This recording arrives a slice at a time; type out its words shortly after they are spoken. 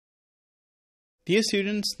Dear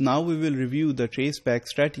students, now we will review the traceback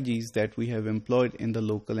strategies that we have employed in the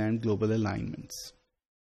local and global alignments.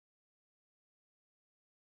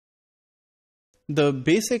 The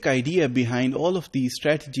basic idea behind all of these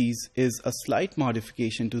strategies is a slight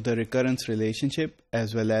modification to the recurrence relationship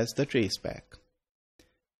as well as the traceback.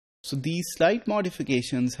 So these slight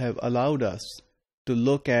modifications have allowed us to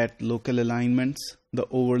look at local alignments, the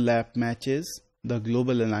overlap matches, the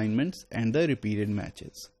global alignments, and the repeated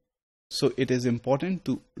matches. So it is important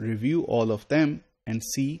to review all of them and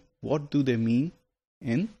see what do they mean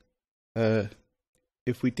in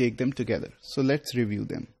if we take them together. So let's review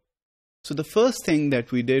them. So the first thing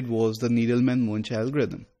that we did was the Needleman-Wunsch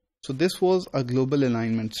algorithm. So this was a global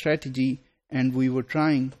alignment strategy, and we were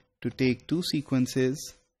trying to take two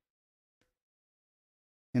sequences,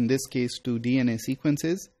 in this case two DNA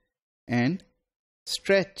sequences, and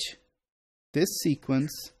stretch this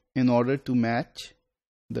sequence in order to match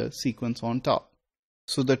the sequence on top.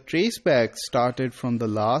 So the traceback started from the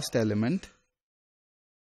last element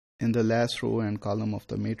in the last row and column of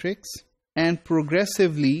the matrix and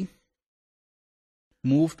progressively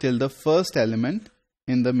moved till the first element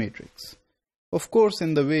in the matrix. Of course,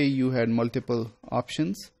 in the way you had multiple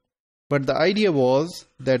options, but the idea was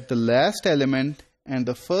that the last element and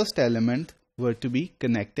the first element were to be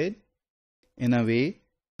connected in a way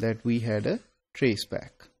that we had a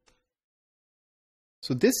traceback.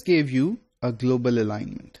 So this gave you a global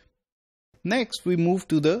alignment. Next, we move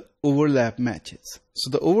to the overlap matches. So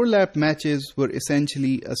the overlap matches were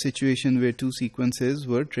essentially a situation where two sequences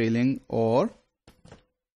were trailing or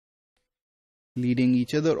leading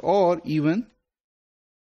each other or even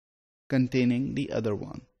containing the other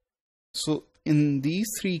one. So in these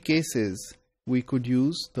three cases, we could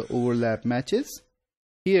use the overlap matches.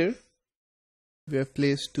 Here, we have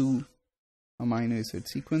placed two amino acid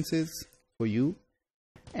sequences for you,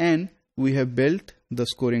 and we have built the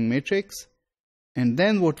scoring matrix. And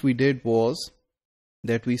then what we did was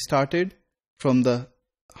that we started from the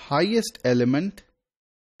highest element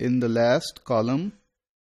in the last column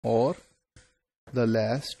or the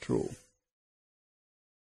last row.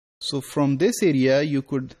 So from this area, you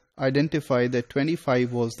could identify that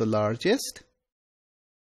 25 was the largest,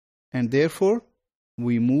 and therefore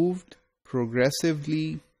we moved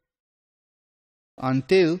progressively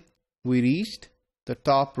until we reached the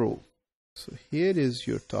top row. So here is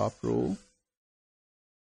your top row,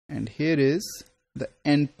 and here is the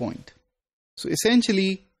end point. So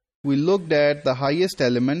essentially, we looked at the highest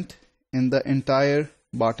element in the entire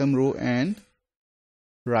bottom row and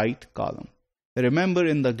right column. Remember,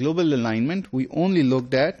 in the global alignment, we only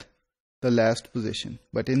looked at the last position.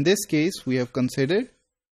 But in this case, we have considered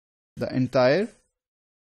the entire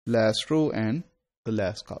last row and the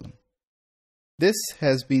last column. This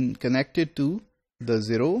has been connected to the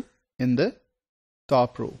 0 in the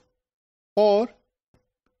top row, or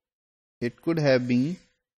it could have been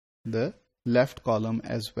the left column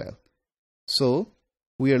as well. So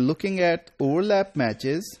we are looking at overlap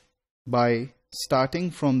matches by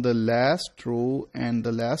starting from the last row and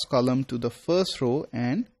the last column to the first row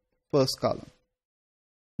and first column.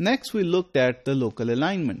 Next, we looked at the local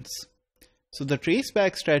alignments. So the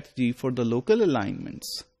traceback strategy for the local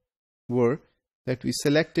alignments were that we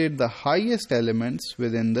selected the highest elements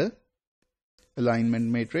within the alignment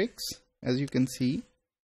matrix. As you can see,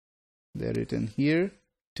 they're written here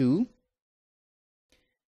too.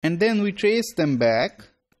 And then we trace them back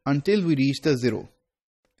until we reach the 0.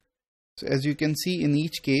 So as you can see, in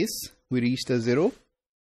each case, we reach the 0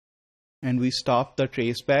 and we stop the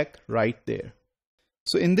traceback right there.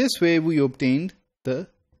 So in this way, we obtained the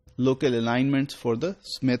local alignments for the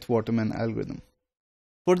Smith-Waterman algorithm.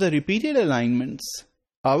 For the repeated alignments,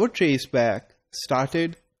 our traceback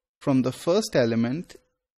started from the first element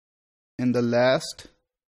in the last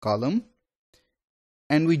column,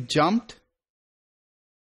 and we jumped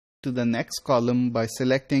to the next column by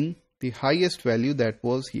selecting the highest value that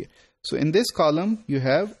was here. So in this column, you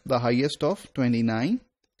have the highest of 29,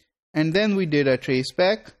 and then we did a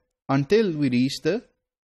traceback until we reached the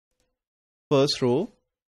first row,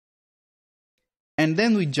 and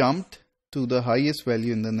then we jumped to the highest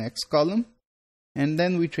value in the next column, and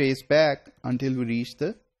then we trace back until we reach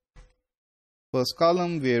the first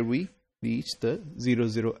column where we reach the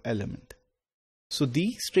 00 element. So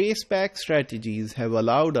these traceback strategies have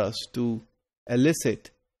allowed us to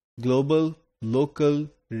elicit global, local,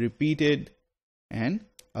 repeated, and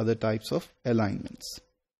other types of alignments.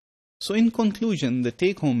 So in conclusion, the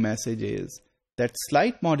take-home message is that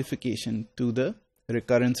slight modification to the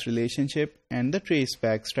recurrence relationship and the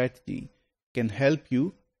traceback strategy can help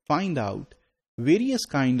you find out various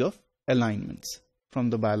kind of alignments. from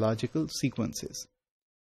the biological sequences.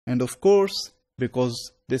 And of course,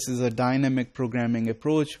 because this is a dynamic programming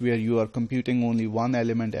approach where you are computing only one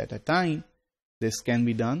element at a time, this can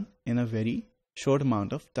be done in a very short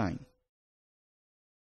amount of time.